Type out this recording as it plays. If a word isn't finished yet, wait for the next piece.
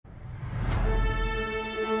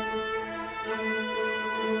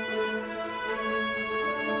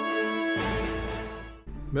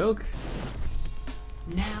Milk?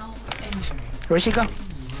 Now enter. Where'd she go?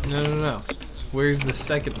 No. Where's the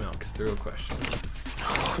second milk is the real question.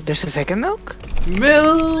 There's a second milk?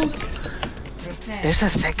 Milk! Prepare. There's a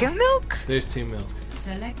second milk? There's 2 milks.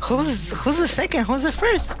 Select. Who's the second? Who's the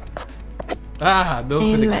first? Ah, milk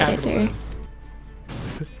with a capital M.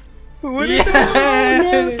 What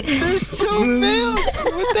Yes! There's 2 milks!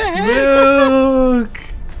 What the heck? Milk!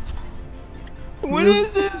 What is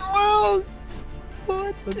this world?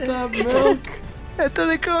 What's up, Milk? I thought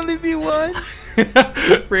there could only be one.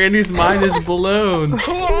 Randy's mind is blown.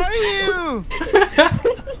 Who are you?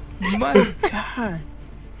 My God.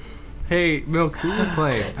 Hey, Milk, who are we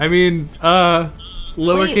playing? I mean,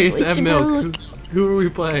 lowercase Wait, m Milk. Who are we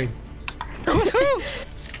playing?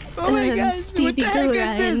 Oh my God, what the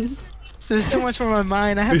heck is this? There's too much for my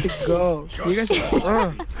mind, I have to go. You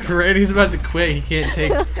guys Randy's about to quit, he can't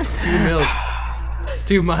take 2 milks. It's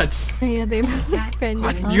too much. Yeah, they friend.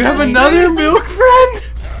 You have another milk friend?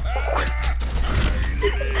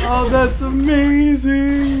 Oh, that's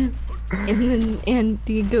amazing. And then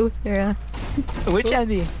Andy go there. Which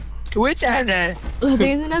Andy? Which Andy? Oh,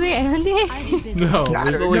 there's another Andy? No,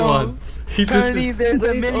 there's only one. He just Apparently there's a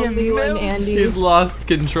There's million only one milks. Andy. he's lost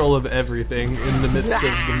control of everything in the midst of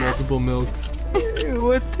the multiple milks.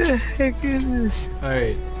 What the heck is this?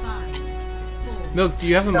 Alright. Milk, do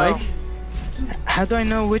you have a mic? How do I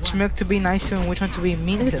know which milk to be nice to and which one to be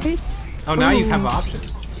mean to? Oh, now you have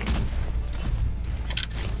options.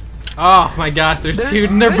 Oh my gosh, there's 2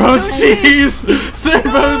 and they're both cheese! They're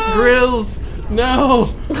both grills! No!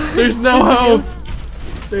 There's no hope!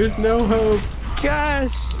 There's no hope.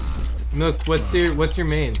 Gosh! Milk, what's your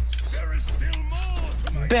main?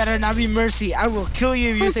 Better not be Mercy. I will kill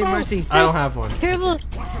you if you say Mercy. I don't have one. Terrible.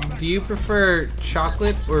 Do you prefer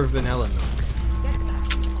chocolate or vanilla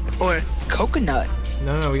milk? Or coconut.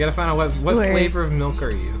 No, we gotta find out what Word. flavor of milk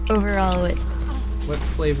are you? Overall, what? What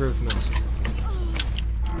flavor of milk?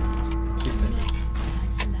 She's thinking.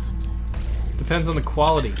 Depends on the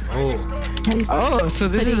quality. Oh. Oh, so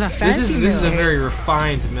this is a fancy This is a milk. very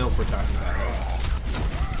refined milk we're talking about.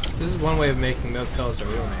 This is one way of making Milk tell us her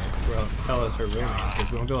real name. Well, tell us her real name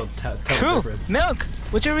because we won't be able to tell the True. difference. Milk.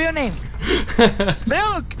 What's your real name?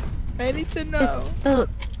 Milk. I need to know. Oh,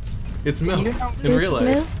 It's Milk You know- in real life.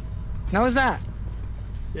 milk? No, it's not.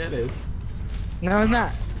 Yeah, it is. No, it's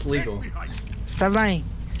not. It's legal. Stop lying.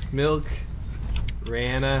 Milk,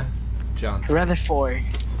 Rihanna, Johnson. Rutherford.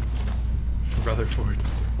 Rutherford.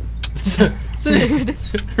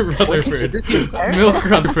 Rutherford. This is fair? Milk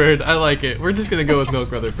Rutherford. I like it. We're just gonna go with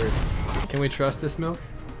Milk Rutherford. Can we trust this Milk?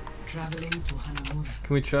 Traveling to Hanamura.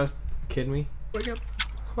 Can we trust? Kid me? Wake up.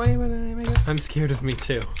 I'm scared of me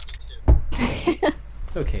too.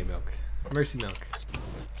 It's okay, Milk. Mercy Milk.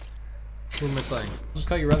 Who am I playing? I'll just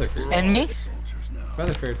call you Rutherford. And me?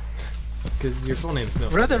 Rutherford. Because your full name's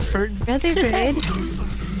Milk. Rutherford. Rutherford?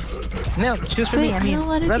 Milk. Choose for me. Wait, I I mean, don't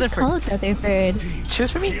want to be Rutherford. called Rutherford.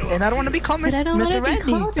 Choose for me. And I don't want to be called But I don't want Mr. to be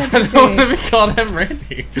Randy. called I don't want to Rutherford. be called him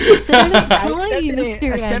Randy. But I don't call you Accept it.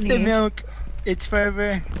 Mr. Accept it, Randy. Milk. It's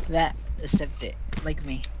forever that. Accept it. Like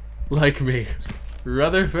me. Like me.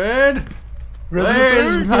 Rutherford?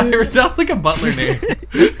 Where's my... It sounds like a butler name.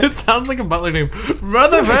 It sounds like a butler name.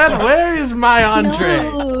 Rutherford, where is my entree?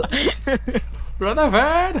 No.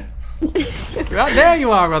 Rutherford? Right there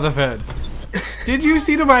you are, Rutherford. Did you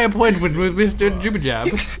see to my appointment with Mr.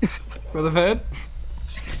 Jibberjab? Rutherford?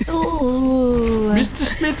 Oh. Mr.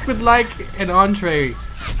 Smith would like an entree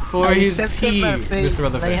for I his accepted tea, my fate, Mr. and I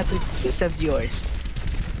Rutherford. have to accept yours.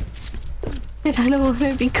 But I don't want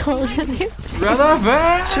to be called Rutherford.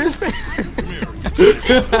 Rutherford? Choose for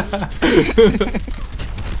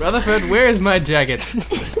Rutherford, where is my jacket?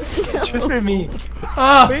 Choose for me.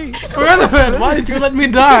 Ah, Wait. Rutherford, why did you let me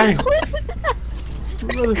die?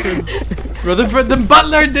 Rutherford, the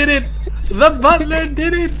butler did it! The butler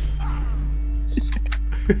did it!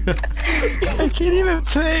 I can't even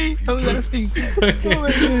play. I'm laughing. Okay. Oh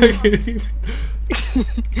my God.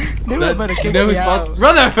 They were about to kick no, me his fault. out.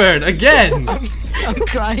 Rutherford, again! I'm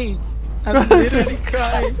crying. I'm literally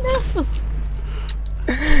crying.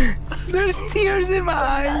 There's tears in my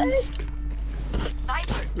eyes.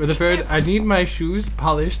 Rutherford, I need my shoes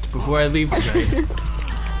polished before I leave tonight.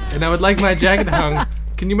 And I would like my jacket hung.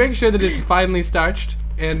 Can you make sure that it's finely starched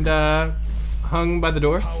and hung by the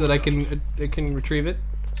door so that I can retrieve it?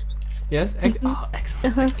 Yes? Oh,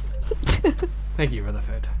 excellent. Thank you,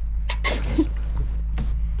 Rutherford.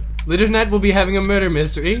 Later tonight we'll be having a murder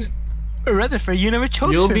mystery. Rutherford, you never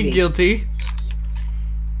chose You'll for be me. guilty.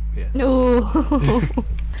 Yes. No.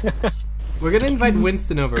 We're gonna invite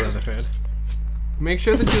Winston over, Rutherford. Make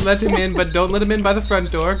sure that you let him in, but don't let him in by the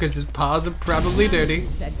front door, because his paws are probably dirty.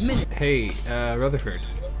 Hey, Rutherford.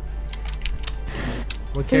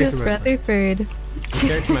 What character Who's am I playing? Rutherford? What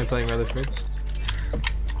character am I playing, Rutherford?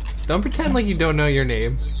 Don't pretend like you don't know your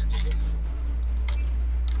name.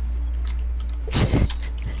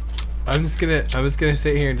 I'm just gonna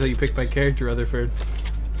sit here until you pick my character, Rutherford.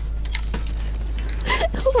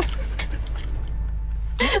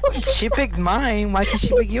 She picked mine. Why can't she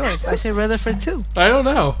pick yours? I say Rutherford too. I don't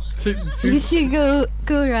know. You should go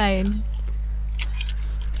Ryan.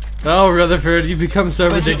 Oh, Rutherford, you become so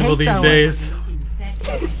But he predictable hates these that days.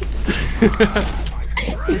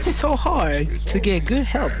 It's so hard to get good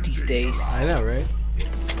help these days. I know, right?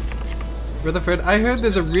 Rutherford, I heard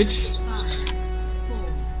there's a rich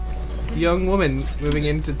young woman moving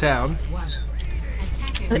into town.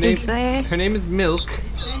 Her name is Milk.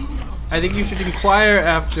 I think you should inquire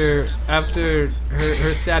after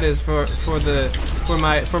her status for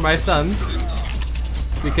my sons,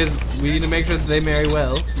 because we need to make sure that they marry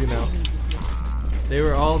well. You know, they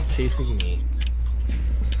were all chasing me.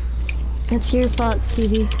 It's your fault,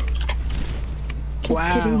 Stevie.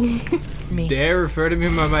 Wow. Me. Dare refer to me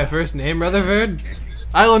by my first name, Rutherford?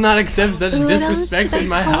 I will not accept such disrespect in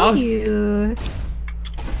my house. You?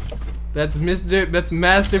 That's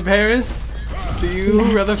Master Paris. To you,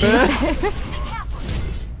 Rutherford.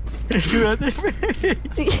 Rutherford.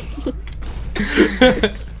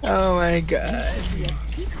 Oh my god.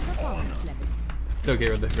 It's okay,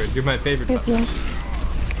 Rutherford. You're my favorite. Okay.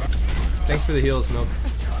 Thanks for the heals, Milk.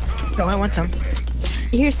 No, I want some.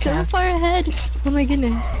 You're so far ahead. Oh my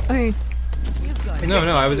goodness. Alright.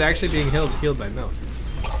 No, I was actually being healed by Milk.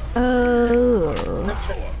 Oh.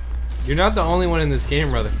 You're not the only one in this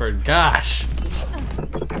game, Rutherford. Gosh.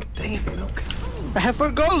 Dang it, Milk. I have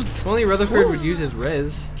 4 gold. If only Rutherford would use his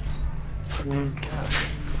res. Stop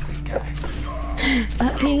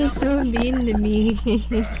being so mean to me.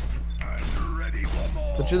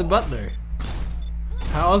 But you're the butler.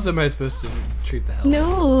 How else am I supposed to treat the hell?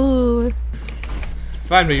 No.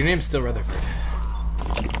 Fine, but your name's still Rutherford.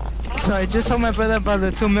 So I just told my brother about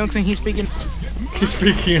the 2 milks and he's speaking. He's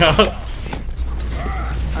freaking out.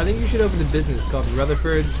 I think you should open a business called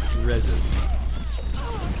Rutherford's Reses.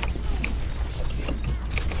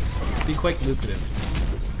 Be quite lucrative.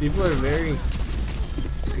 People are very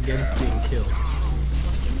against being killed.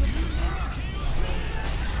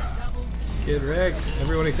 Kid wrecked.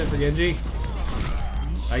 Everyone except for Genji.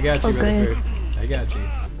 I got you, Okay. Rutherford. I got you.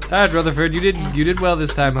 Alright, Rutherford, you did well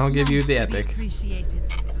this time. I'll give you the epic.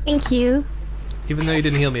 Thank you. Even though you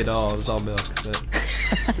didn't heal me at all, it was all Milk. But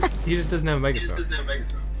he just doesn't have a microphone.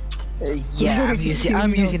 Yeah,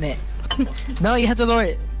 I'm using it. No, you have to lower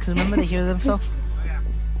it. Cause remember they hear themselves.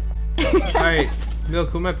 Alright, Milk,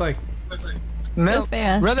 who am I playing? Milk,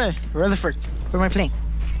 fast. Rutherford. Where am I playing?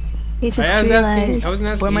 You just I wasn't realized.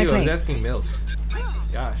 asking Where am I you, I was playing? asking Milk.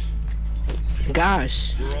 Gosh.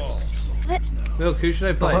 Gosh. Milk, who should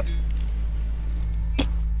I play?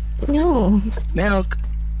 No. Milk.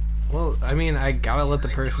 Well, I mean, I gotta let the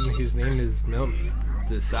person whose name is Milk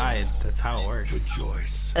decide. That's how it works.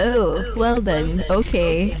 Oh, well then.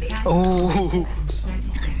 Okay. Oh.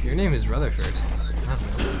 Your name is Rutherford, not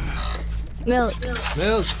Milk. Milk.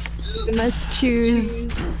 Milk! You must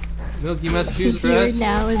choose. Milk, you must choose for Here us.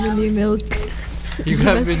 now is the new Milk. You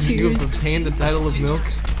have obtained the title of Milk,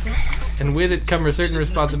 and with it come certain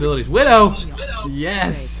responsibilities. Widow!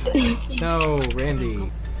 Yes! No, Randy.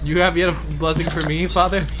 You have yet a blessing for me,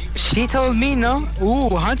 Father? She told me no. Ooh,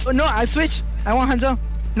 Hanzo. No, I switch. I want Hanzo.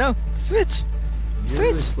 No, switch. You're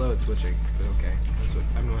really Switch. slow at switching, but okay.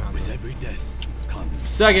 I'm going on.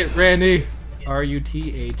 Suck it, Randy!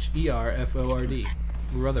 Rutherford.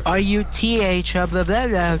 Rutherford. R-U-T-H blah blah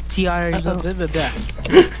blah T-R blah blah blah blah.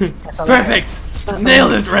 Perfect!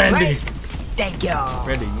 Nailed it, Randy! Thank you.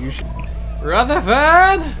 Randy, you should.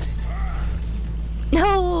 Rutherford!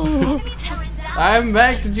 No. I'm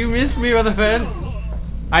back. Did you miss me, Rutherford?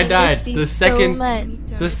 I died. The second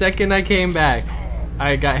I came back,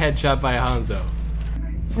 I got headshot by a Hanzo.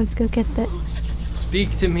 Let's go get that.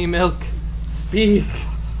 Speak to me, Milk. Speak.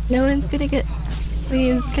 No one's gonna get.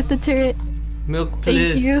 Please get the turret. Milk, Thank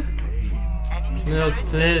please. you. Milk,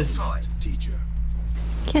 please.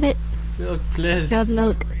 Get it. Milk, please. Good job,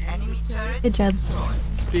 Milk. Good job.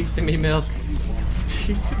 Speak to me, Milk.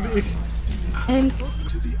 Speak to me. And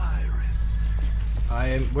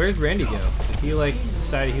Where'd Randy go? Did he like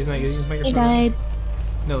decided he's not using his microphone? he died.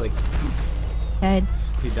 No, like Died.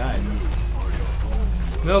 he died.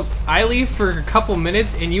 Milk, I leave for a couple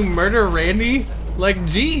minutes and you murder Randy? Like,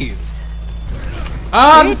 jeez.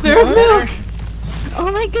 Ah, the third Milk!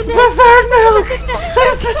 Oh my goodness! The third milk!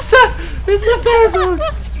 It's the third milk!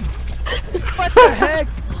 What the heck?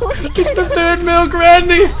 Oh my It's goodness! the third milk,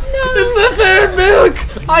 Randy! It's the third milk!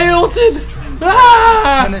 I ulted! I'm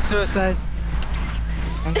Ah! gonna suicide.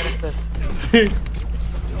 I'm gonna suicide.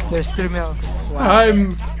 There's 3 milks. Wow.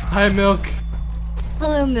 Hi milk.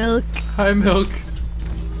 Hello, Milk. Hi milk.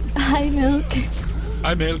 Hi, Milk.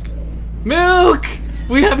 Hi, Milk. Milk!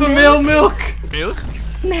 We have a male milk! Milk?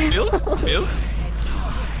 Milk? Milk?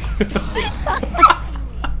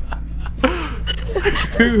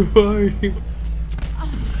 Who are you?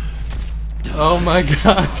 Oh my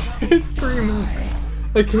gosh, it's 3 milks.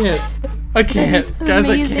 I can't. Guys,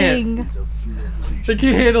 I can't. Amazing. I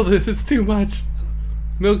can't handle this, it's too much.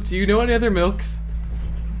 Milk, do you know any other milks?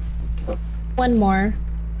 One more.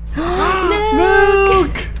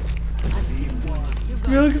 Milk!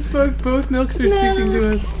 Milk spoke, both milks are speaking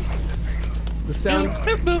to us. The sound.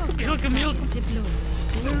 Milk.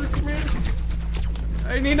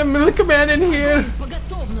 I need a milkman in here!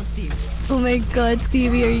 Oh my god,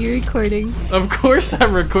 Stevie, are you recording? Of course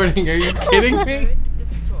I'm recording, are you kidding me?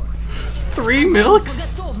 3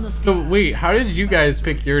 milks? Oh, wait, how did you guys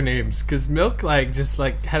pick your names? Cause Milk just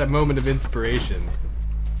had a moment of inspiration.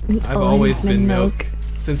 I've always been Milk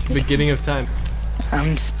since the beginning of time.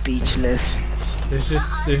 I'm speechless.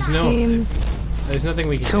 There's nothing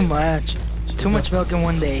we can Too do. much. Too much milk in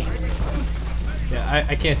one day. Yeah,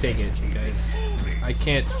 I can't take it, guys. I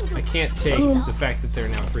can't take the fact that there are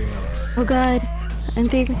now 3 milks. Oh god, I'm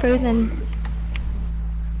being frozen.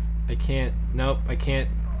 I can't. Nope. I can't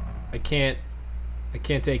take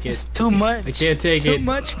it. It's too much. I can't take Too it.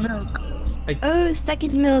 much milk. Oh,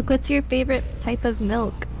 second milk. What's your favorite type of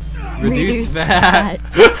milk? Reduced fat.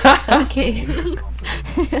 Okay.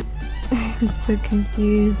 I'm so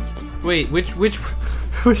confused. Wait, which?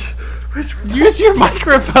 Use your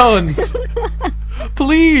microphones,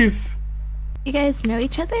 please. You guys know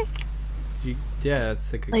each other? Yeah,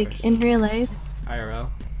 that's a good Like, question. in real life? IRL.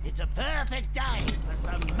 It's a perfect day for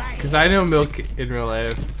some mayo. Because I know Milk in real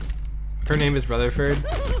life. Her name is Rutherford.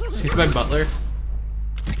 She's my butler.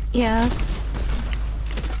 Yeah.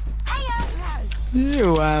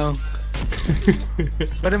 Wow.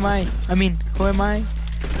 What am I? I mean, who am I?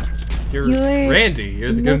 You're You're Randy.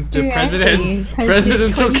 You're the Mr. Randy,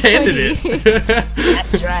 presidential 2020. candidate.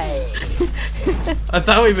 That's right. I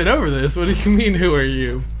thought we've been over this. What do you mean? Who are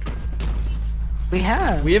you? We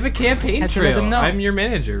have. We have a campaign Have to let trail. them know. I'm your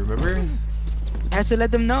manager. Remember? I have to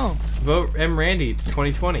let them know. Vote M Randy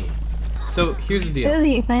 2020. So here's the Oh, deal.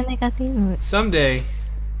 you finally got the emote. Someday,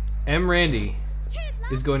 M Randy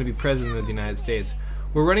is going to be president of the United States.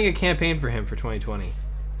 We're running a campaign for him for 2020.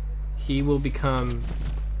 He will become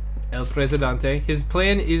El Presidente. His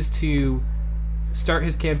plan is to start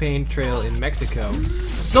his campaign trail in Mexico.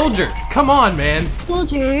 Soldier, come on, man.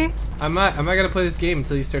 Soldier. I'm not gonna play this game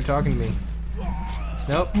until you start talking to me.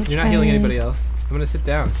 Nope, you're not healing anybody else. I'm gonna sit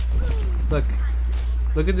down. Look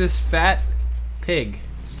at this fat pig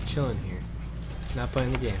just chilling here, not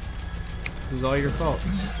playing the game. This is all your fault.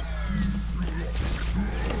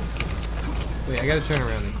 Wait, I gotta turn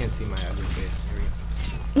around. I can't see my ugly face. Here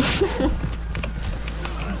we go.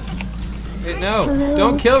 Wait, no! Hello.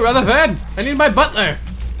 Don't kill Rutherford! I need my butler!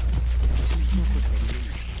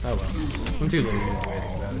 Oh well. I'm too lazy to do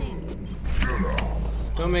anything about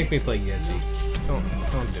it. Don't make me play Genji. Don't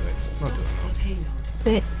do it. Don't do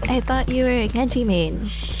it. But I thought you were a Genji main.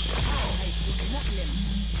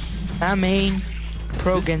 I mean,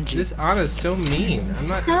 pro Genji. This Anna's so mean. I'm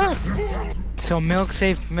not. Help! So milk,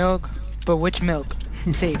 safe milk, but which milk?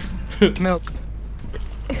 Safe milk.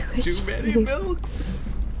 Too many milks.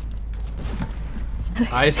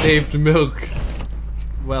 I saved milk.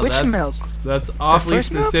 Well, Which milk? That's awfully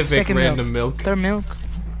first milk? specific. Second Random milk. Third milk.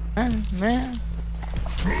 Man.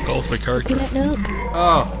 Calls my character. Peanut milk?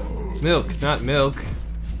 Oh, milk, not milk.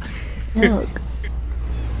 Milk.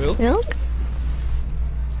 Milk? Milk?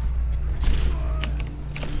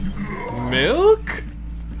 Milk?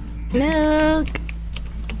 Milk!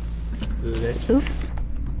 Leche. Oops.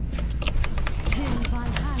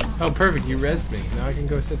 Oh, perfect. You rezzed me. Now I can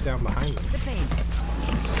go sit down behind them.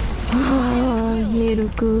 Oh,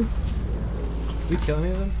 Miruku. Did we kill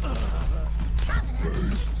any of them?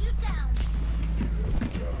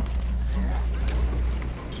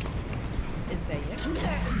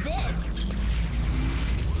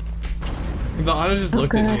 The Anna just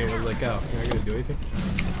looked at me and was like, oh, you're not gonna do anything?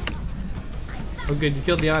 Oh good, you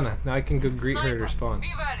killed the Anna. Now I can go greet her at her spawn.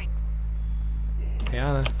 Hey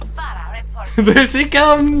Anna. There she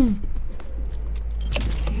comes!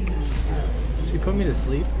 She put me to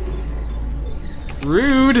sleep?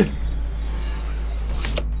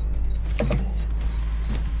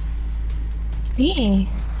 MVP.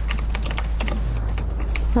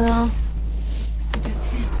 Well,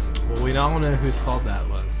 Well, we all know whose fault that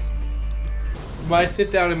was. My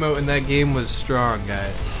sit-down emote in that game was strong,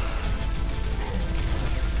 guys.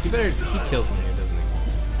 He kills me here, doesn't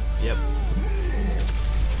he? Yep.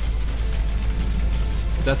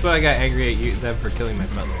 That's why I got angry at them for killing my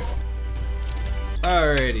butler.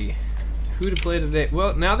 Alrighty. Who to play today?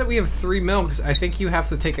 Well, now that we have 3 milks, I think you have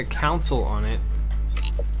to take a council on it.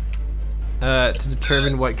 To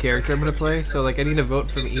determine what character I'm gonna play. So, like, I need a vote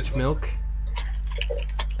from each milk.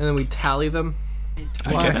 And then we tally them.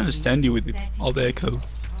 I can't understand you with all the echo.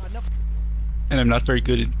 And I'm not very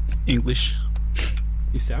good in English.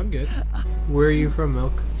 You sound good. Where are you from,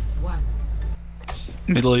 Milk?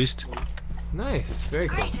 Middle East. Nice. Very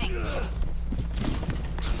cool.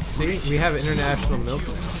 See, we have international milk.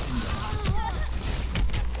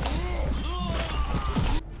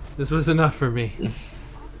 This was enough for me.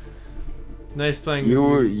 Nice playing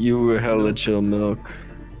with You were hella chill, Milk.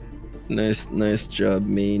 Nice job,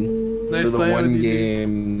 Mean. Nice For the playing one with you,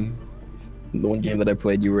 game, the one game that I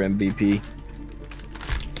played, you were MVP.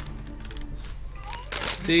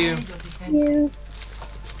 See you. Select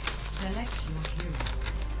your hero.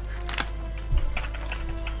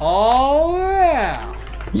 Oh yeah.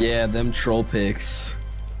 Yeah, them troll picks.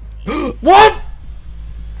 What?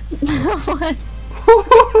 what?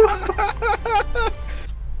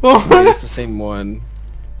 Wait, it's the same one.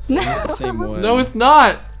 No. It's the same one. No, it's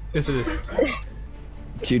not. Yes, it is.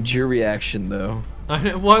 Dude, your reaction though.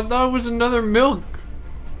 Well, I thought it was another milk.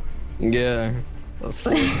 Yeah. The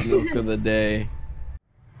fourth milk of the day.